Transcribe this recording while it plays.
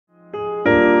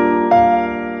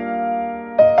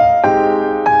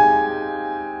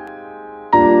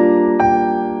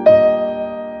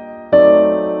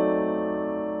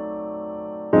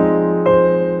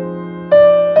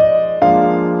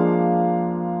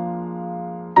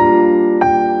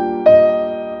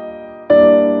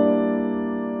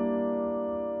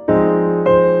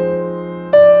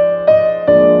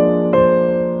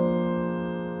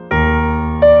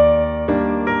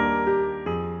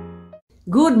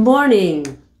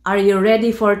morning. Are you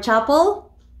ready for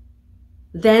chapel?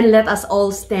 Then let us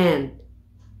all stand.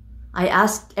 I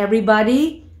ask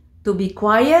everybody to be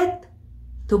quiet,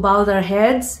 to bow their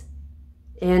heads,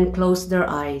 and close their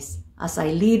eyes as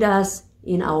I lead us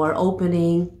in our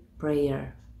opening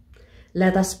prayer.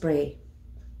 Let us pray.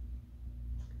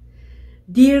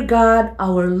 Dear God,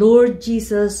 our Lord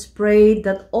Jesus prayed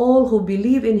that all who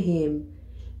believe in Him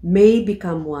may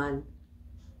become one.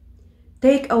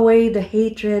 Take away the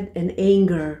hatred and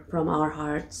anger from our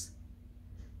hearts.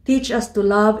 Teach us to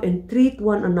love and treat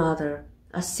one another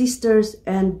as sisters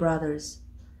and brothers,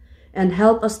 and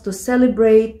help us to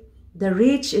celebrate the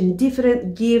rich and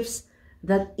different gifts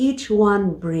that each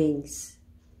one brings.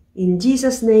 In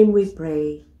Jesus' name we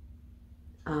pray.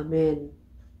 Amen.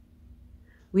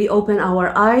 We open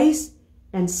our eyes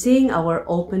and sing our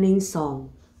opening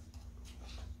song.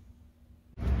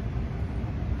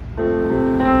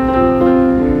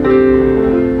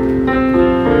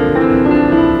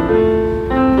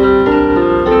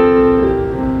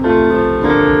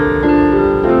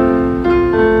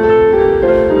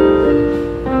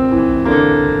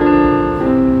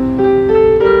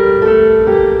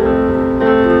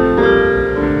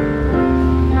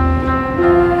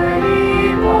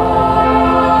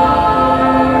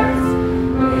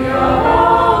 We are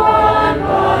all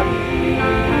one.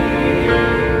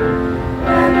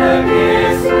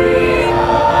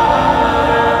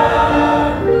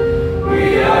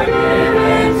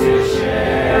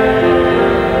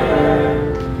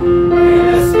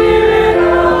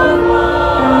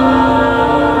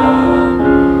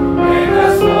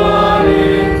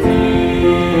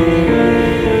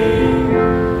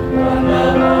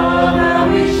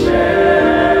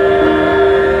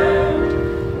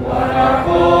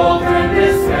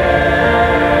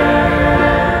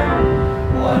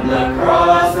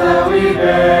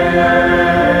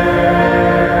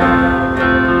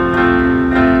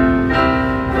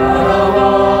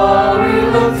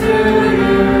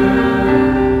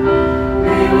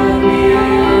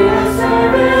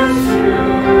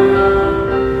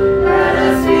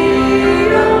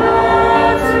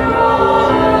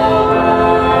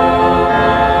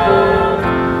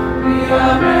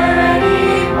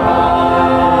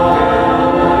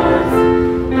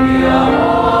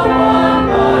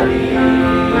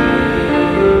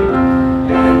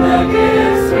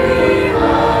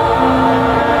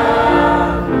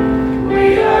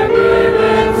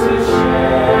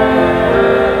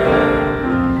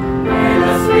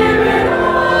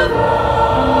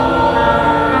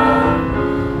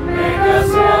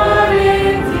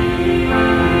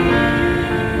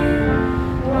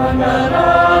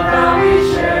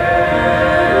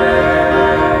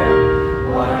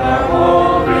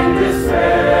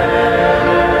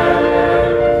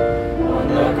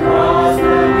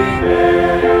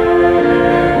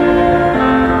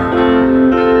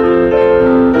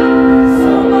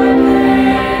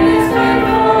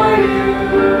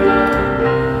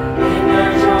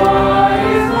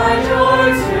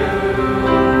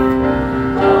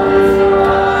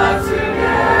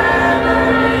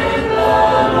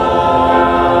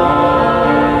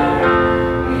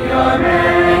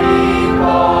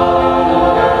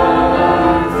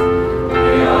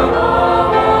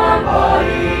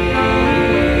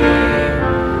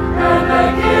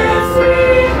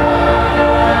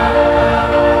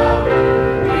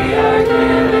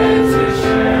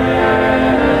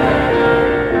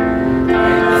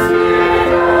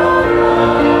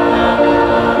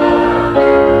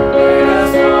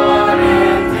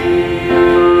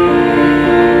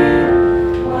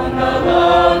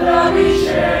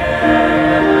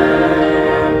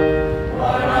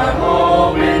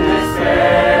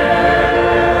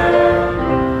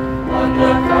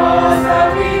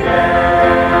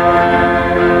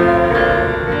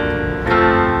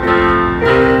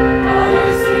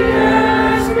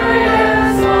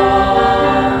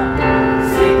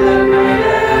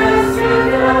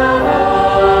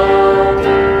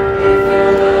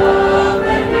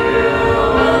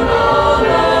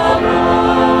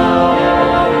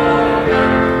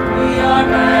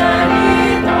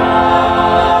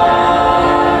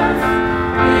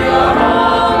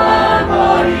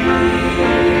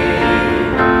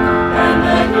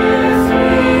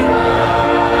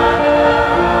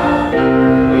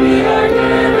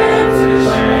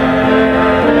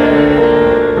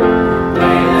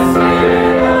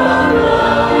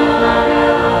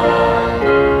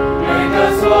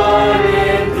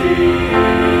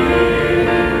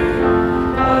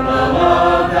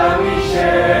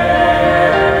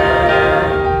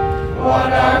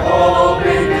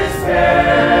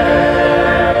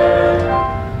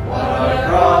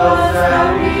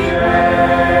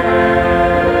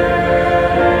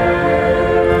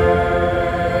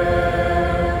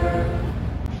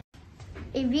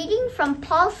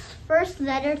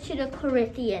 letter to the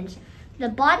Corinthians, the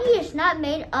body is not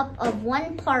made up of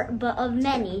one part but of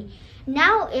many.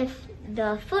 Now if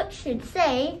the foot should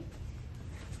say,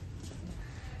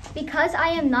 because I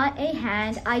am not a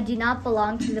hand, I do not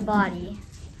belong to the body,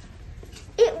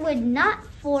 it would not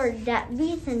for that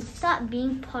reason stop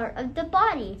being part of the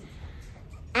body.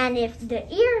 And if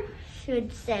the ear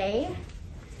should say,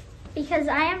 because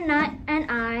I am not an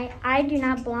eye, I do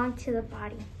not belong to the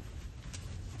body,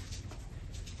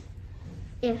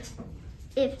 if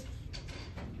it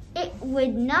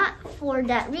would not for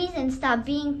that reason stop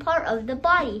being part of the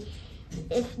body.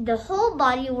 If the whole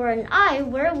body were an eye,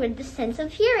 where would the sense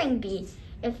of hearing be?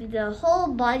 If the whole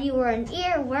body were an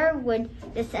ear, where would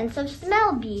the sense of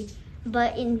smell be?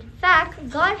 But in fact,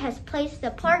 God has placed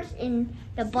the parts in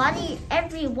the body,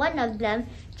 every one of them,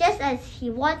 just as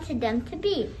He wanted them to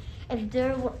be. If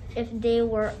they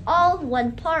were all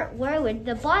one part, where would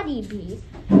the body be?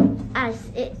 As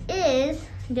it is,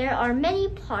 there are many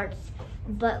parts,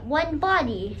 but one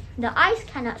body. The eyes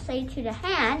cannot say to the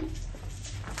hand,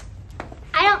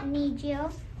 I don't need you.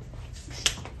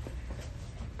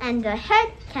 And the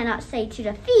head cannot say to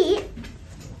the feet,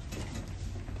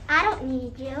 I don't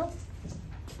need you.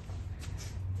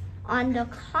 On the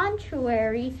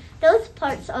contrary, those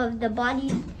parts of the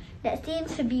body that seem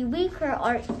to be weaker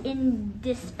are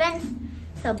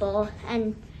indispensable,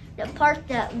 and the parts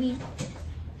that we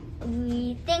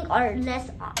think are less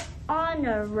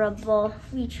honorable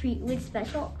we treat with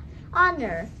special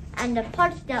honor, and the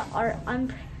parts that are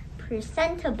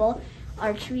unpresentable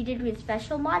are treated with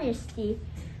special modesty,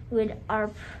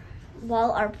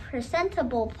 while our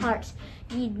presentable parts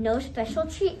need no special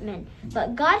treatment.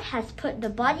 But God has put the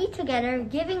body together,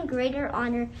 giving greater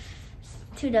honor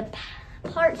to the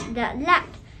parts that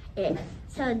lacked it,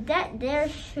 so that there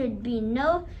should be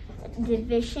no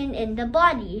division in the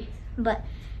body, but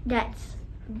that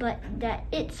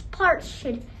its parts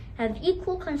should have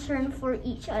equal concern for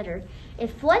each other.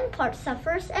 If one part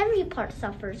suffers, every part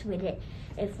suffers with it.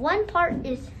 If one part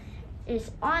is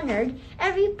honored,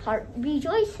 every part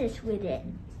rejoices with it.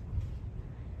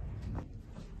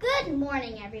 Good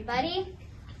morning, everybody.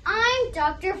 I'm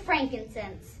Dr.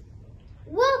 Frankincense.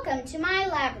 Welcome to my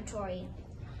laboratory.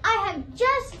 I have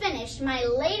just finished my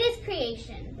latest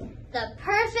creation, the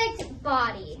perfect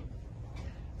body.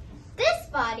 This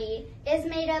body is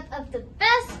made up of the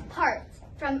best parts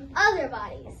from other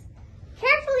bodies,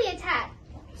 carefully attached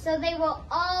so they will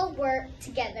all work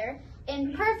together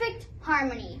in perfect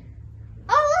harmony.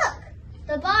 Oh, look!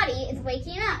 The body is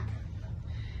waking up.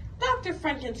 Dr.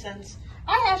 Frankincense,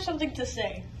 I have something to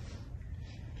say.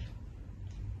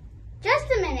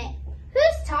 Just a minute.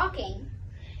 Who's talking?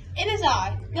 It is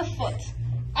I, the foot.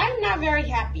 I'm not very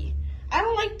happy. I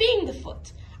don't like being the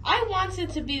foot. I wanted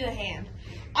to be the hand.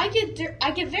 I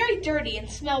get very dirty and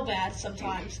smell bad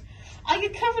sometimes. I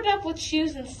get covered up with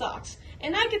shoes and socks,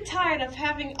 and I get tired of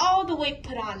having all the weight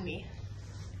put on me.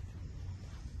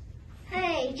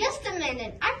 Hey, just a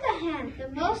minute. I'm the hand, the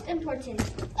most important.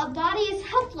 A body is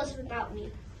helpless without me.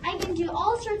 I can do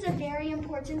all sorts of very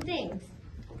important things.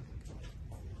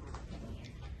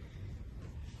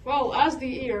 Well, as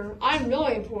the ear, I'm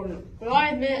really important, but I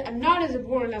admit I'm not as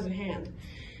important as a hand.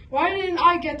 Why didn't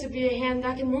I get to be a hand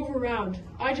that can move around?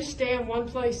 I just stay in one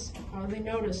place, hardly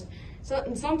noticed.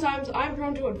 And sometimes I'm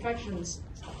prone to infections.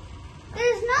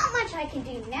 There's not much I can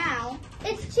do now.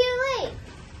 It's too late.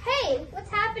 Hey, what's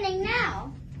happening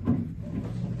now?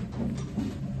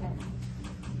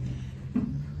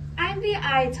 I'm the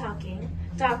eye talking.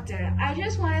 Doctor, I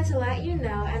just wanted to let you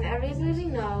know and everybody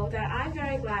know that I'm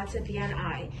very glad to be an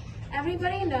eye.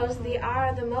 Everybody knows the eye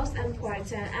are the most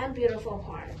important and beautiful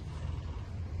part.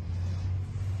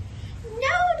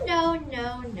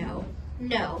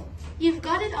 No. You've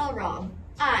got it all wrong.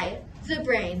 I, the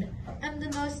brain, am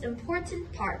the most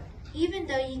important part, even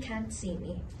though you can't see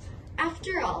me.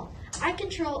 After all, I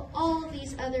control all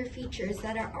these other features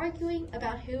that are arguing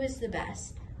about who is the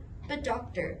best. But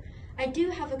doctor, I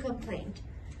do have a complaint.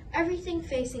 Everything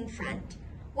facing front.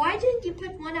 Why didn't you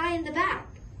put one eye in the back?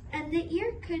 And the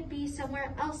ear could be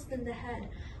somewhere else than the head,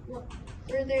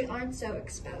 where they aren't so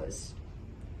exposed.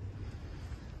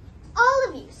 All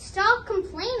of you, stop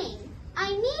complaining.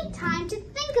 I need time to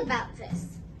think about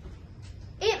this.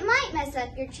 It might mess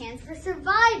up your chance for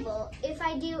survival if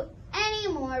I do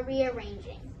any more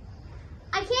rearranging.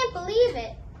 I can't believe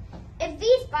it. If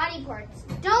these body parts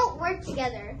don't work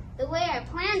together the way I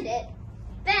planned it,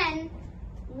 then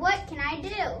what can I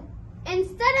do?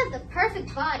 Instead of the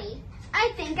perfect body,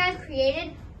 I think I've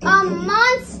created a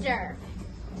monster.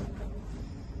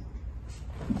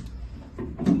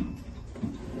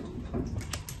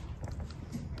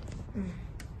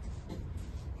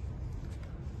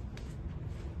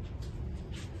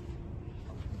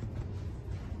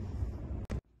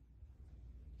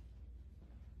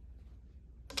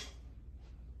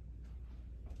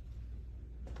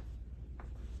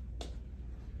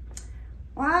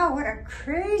 Wow, what a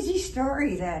crazy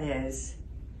story that is.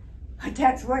 But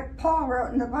that's what Paul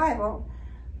wrote in the Bible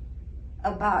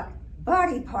about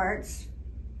body parts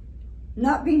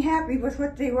not being happy with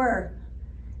what they were.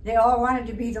 They all wanted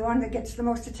to be the one that gets the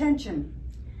most attention.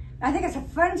 I think it's a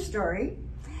fun story,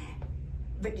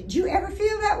 but did you ever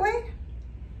feel that way?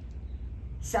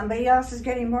 Somebody else is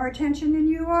getting more attention than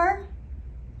you are?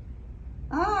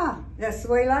 Ah, that's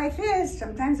the way life is.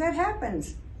 Sometimes that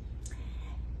happens.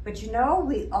 But you know,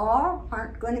 we all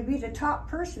aren't going to be the top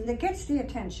person that gets the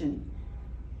attention.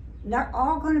 Not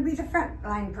all going to be the front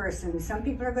line person. Some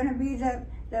people are going to be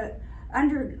the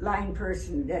underline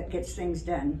person that gets things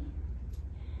done.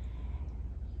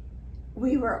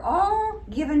 We were all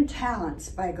given talents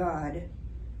by God.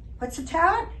 What's a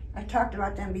talent? I talked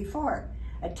about them before.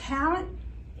 A talent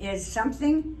is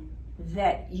something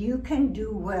that you can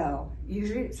do well.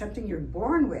 Usually it's something you're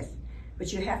born with,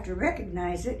 but you have to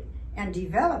recognize it and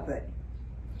develop it.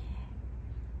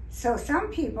 So some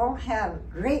people have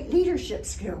great leadership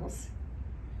skills.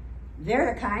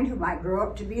 They're the kind who might grow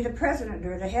up to be the president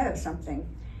or the head of something.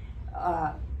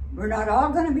 We're not all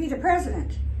going to be the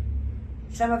president.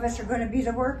 Some of us are going to be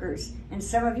the workers, and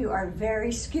some of you are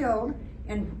very skilled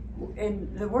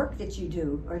in the work that you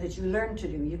do or that you learn to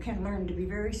do. You can learn to be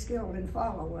very skilled and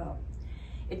follow well.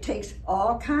 It takes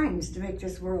all kinds to make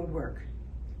this world work.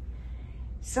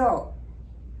 So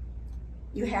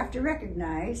you have to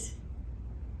recognize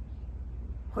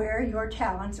where your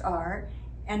talents are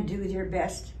and do your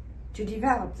best to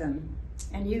develop them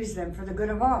and use them for the good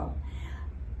of all.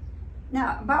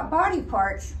 Now, about body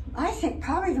parts, I think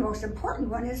probably the most important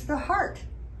one is the heart.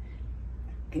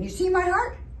 Can you see my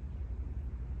heart?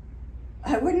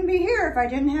 I wouldn't be here if I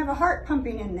didn't have a heart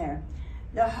pumping in there.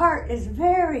 The heart is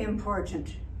very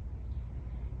important.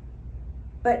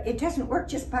 But it doesn't work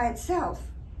just by itself.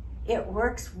 It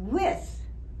works with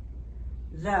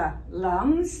the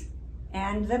lungs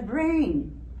and the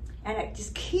brain. And it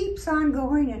just keeps on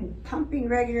going and pumping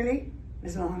regularly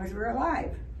as long as we're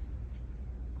alive.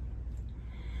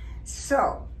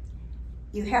 So,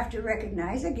 you have to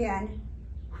recognize again,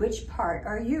 which part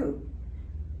are you?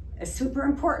 A super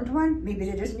important one, maybe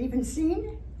that isn't even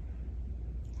seen.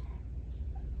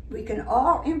 We can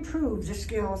all improve the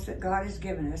skills that God has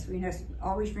given us. We must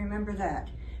always remember that.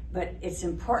 But it's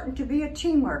important to be a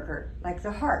team worker, like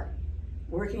the heart,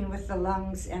 working with the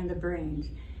lungs and the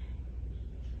brain.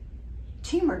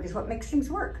 Teamwork is what makes things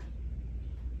work.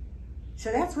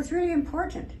 So that's what's really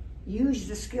important. Use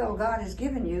the skill God has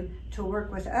given you to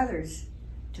work with others,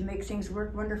 to make things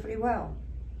work wonderfully well.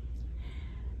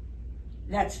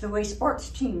 That's the way sports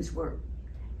teams work.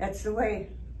 That's the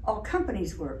way all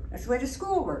companies work. That's the way the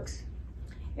school works.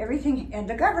 Everything, and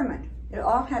the government, they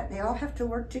all have to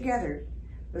work together.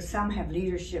 But some have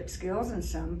leadership skills and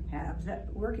some have the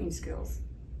working skills.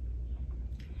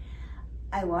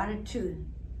 I wanted to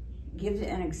give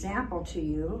an example to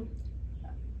you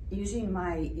using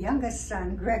my youngest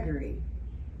son, Gregory.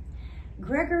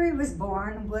 Gregory was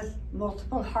born with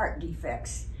multiple heart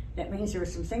defects. That means there were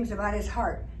some things about his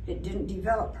heart that didn't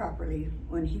develop properly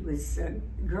when he was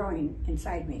growing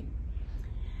inside me.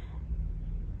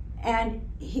 And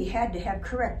he had to have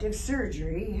corrective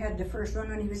surgery. He had the first one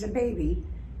when he was a baby,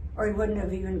 or he wouldn't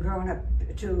have even grown up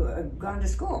to gone to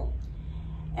school.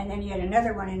 And then he had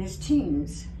another one in his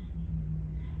teens.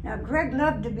 Now, Greg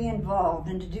loved to be involved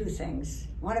and to do things.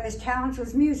 One of his talents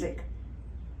was music,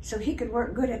 so he could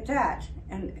work good at that.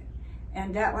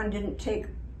 And that one didn't take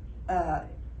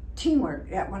teamwork.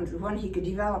 That one was one he could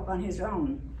develop on his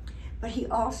own. But he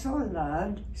also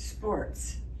loved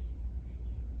sports.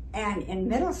 And in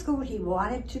middle school, he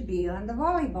wanted to be on the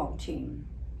volleyball team.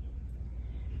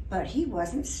 But he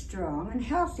wasn't strong and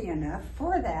healthy enough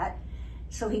for that,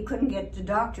 so he couldn't get the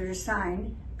doctor to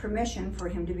sign permission for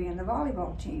him to be on the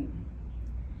volleyball team.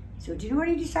 So do you know what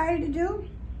he decided to do?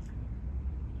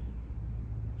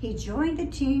 He joined the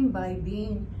team by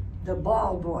being the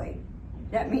ball boy.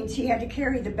 That means he had to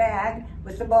carry the bag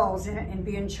with the balls in it and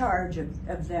be in charge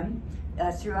of them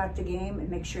throughout the game and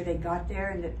make sure they got there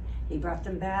and that he brought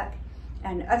them back,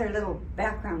 and other little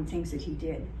background things that he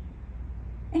did.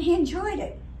 And he enjoyed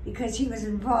it because he was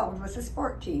involved with the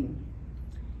sport team.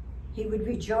 He would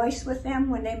rejoice with them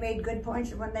when they made good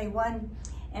points and when they won,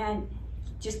 and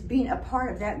just being a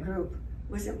part of that group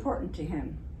was important to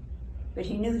him. But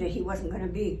he knew that he wasn't going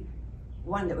to be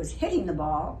one that was hitting the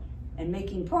ball and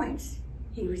making points.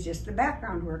 He was just the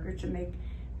background worker to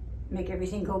make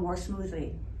everything go more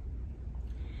smoothly.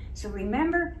 So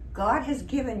remember, God has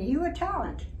given you a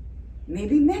talent,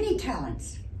 maybe many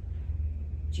talents.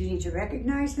 You need to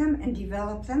recognize them and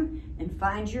develop them and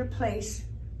find your place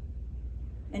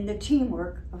in the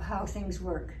teamwork of how things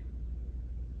work.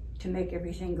 to make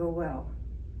everything go well.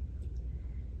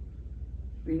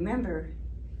 Remember,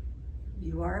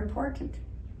 you are important.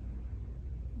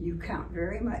 You count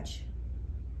very much,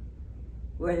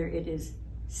 whether it is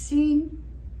seen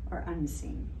or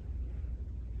unseen.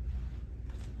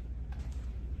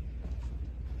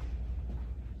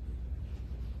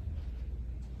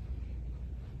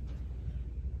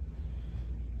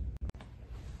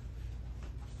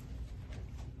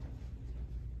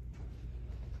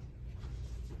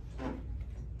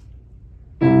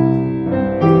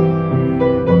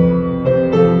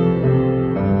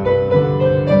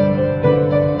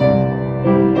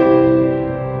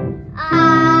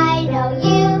 I know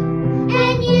you,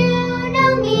 and you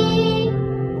know me.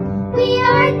 We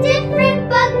are different,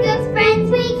 but good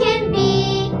friends we can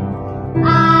be.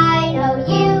 I know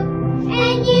you,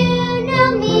 and you know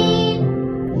me.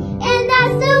 And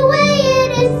that's the way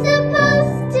it is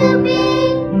supposed to be.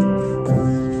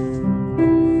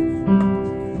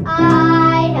 I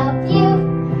help you,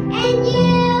 and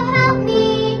you help me.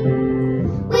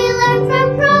 We learn from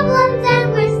problems and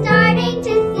we're starting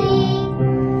to see.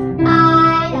 I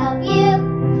help you,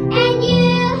 and you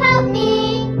help me.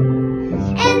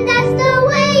 And that's the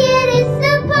way it is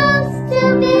supposed to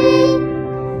be.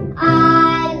 I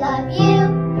love you,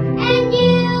 and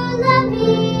you love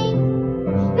me.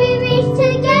 We reach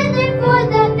together for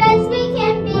the best we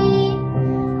can be.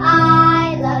 I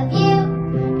love you,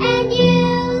 and you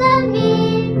love me.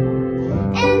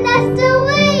 And that's the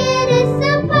way it is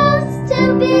supposed to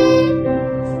be.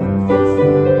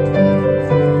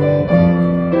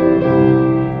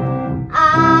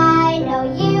 I know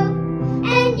you,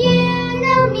 and you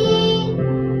know me.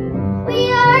 We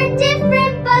are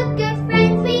different, but good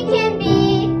friends we can be.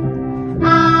 I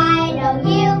know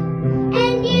you,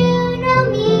 and you know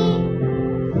me.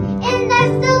 And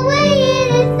that's the way it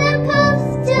is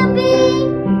supposed to be.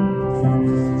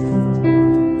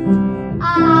 I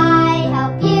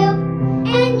help you,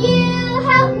 and you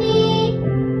help me.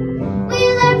 We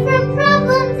learn from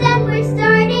problems and we're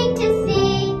starting to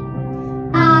see.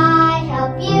 I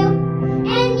help you,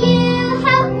 and you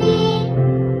help me.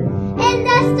 And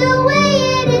that's the way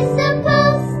it is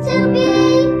supposed to be.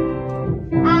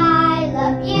 I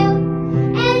love you,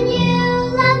 and you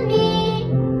love me.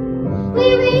 We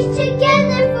reach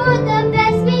together for the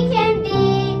best we can be.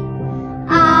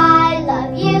 I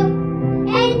love you,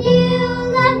 and you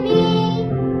love me.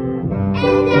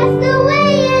 And that's the way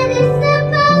it is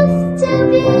supposed to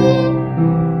be.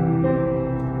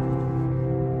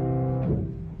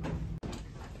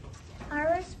 Our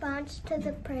response to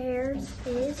the prayers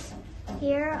is,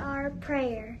 hear our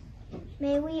prayer.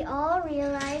 May we all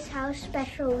realize how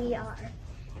special we are,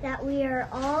 that we are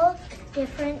all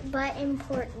different but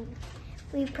important.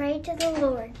 We pray to the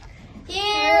Lord.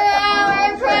 Hear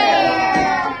our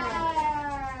prayer.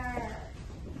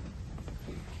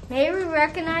 May we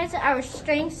recognize our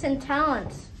strengths and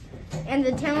talents and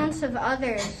the talents of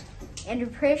others and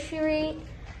appreciate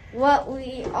what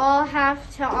we all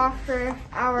have to offer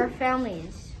our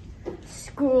families,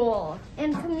 school,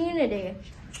 and community.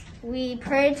 We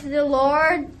pray to the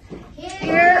Lord.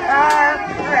 Hear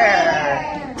our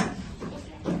prayer.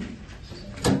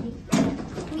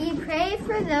 We pray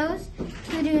for those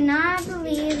who do not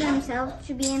believe themselves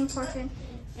to be important,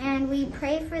 and we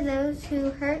pray for those who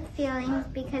hurt feelings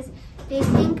because they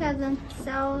think of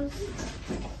themselves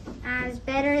as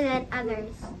better than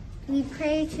others. We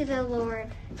pray to the Lord.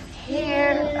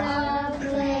 Hear our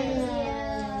prayer.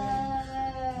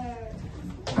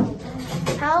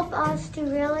 Help us to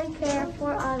really care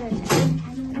for others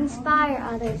and inspire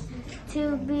others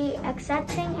to be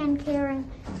accepting and caring,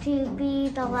 to be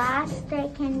the last they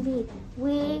can be.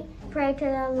 We pray to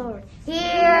the Lord.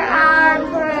 Hear our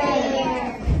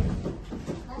prayer.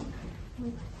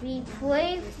 We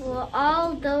pray for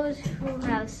all those who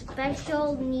have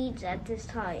special needs at this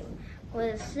time,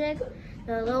 for the sick,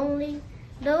 the lonely,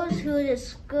 those who are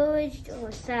discouraged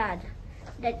or sad,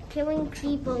 that caring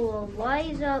people will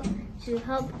rise up to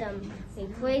help them. We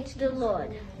pray to the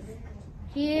Lord.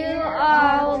 Hear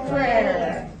our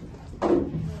prayer.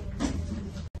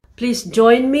 Please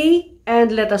join me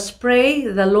and let us pray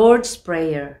the Lord's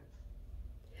Prayer.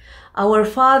 Our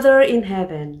Father in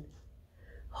heaven,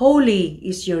 holy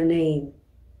is your name.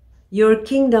 Your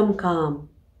kingdom come.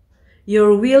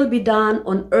 Your will be done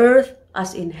on earth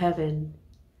as in heaven.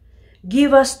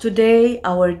 Give us today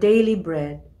our daily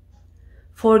bread.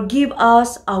 Forgive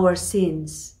us our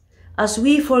sins, as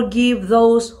we forgive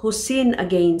those who sin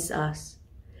against us.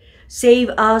 Save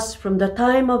us from the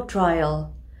time of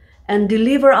trial, and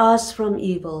deliver us from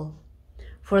evil.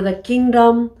 For the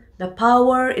kingdom, the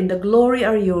power, and the glory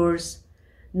are yours,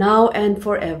 now and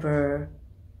forever.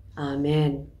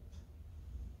 Amen.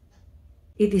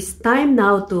 It is time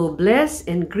now to bless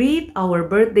and greet our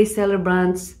birthday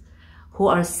celebrants who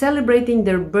are celebrating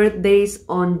their birthdays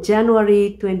on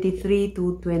January 23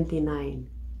 to 29.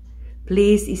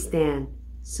 Please stand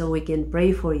so we can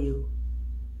pray for you.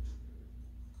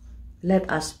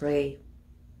 Let us pray.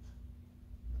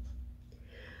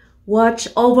 Watch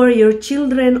over your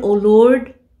children, O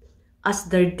Lord, as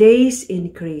their days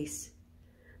increase.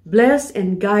 Bless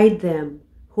and guide them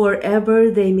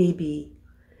wherever they may be.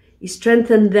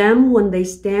 Strengthen them when they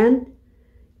stand.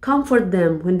 Comfort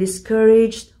them when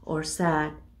discouraged or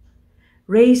sad.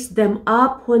 Raise them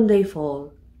up when they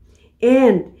fall.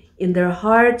 And in their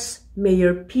hearts may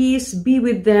your peace be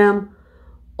with them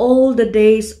all the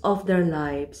days of their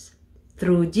lives.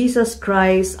 Through Jesus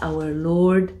Christ our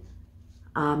Lord.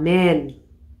 Amen.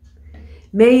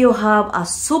 May you have a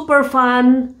super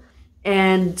fun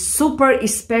and super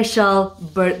special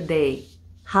birthday.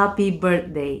 Happy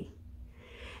birthday.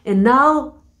 And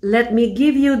now, let me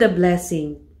give you the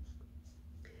blessing.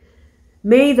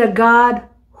 May the God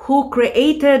who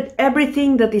created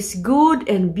everything that is good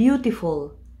and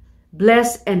beautiful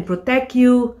bless and protect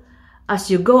you as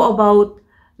you go about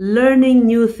learning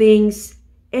new things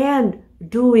and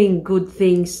doing good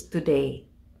things today.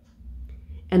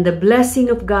 And the blessing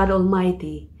of God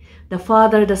Almighty, the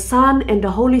Father, the Son, and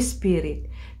the Holy Spirit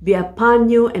be upon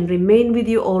you and remain with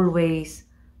you always.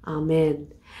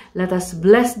 Amen. Let us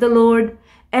bless the Lord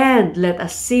and let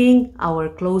us sing our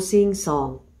closing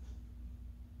song.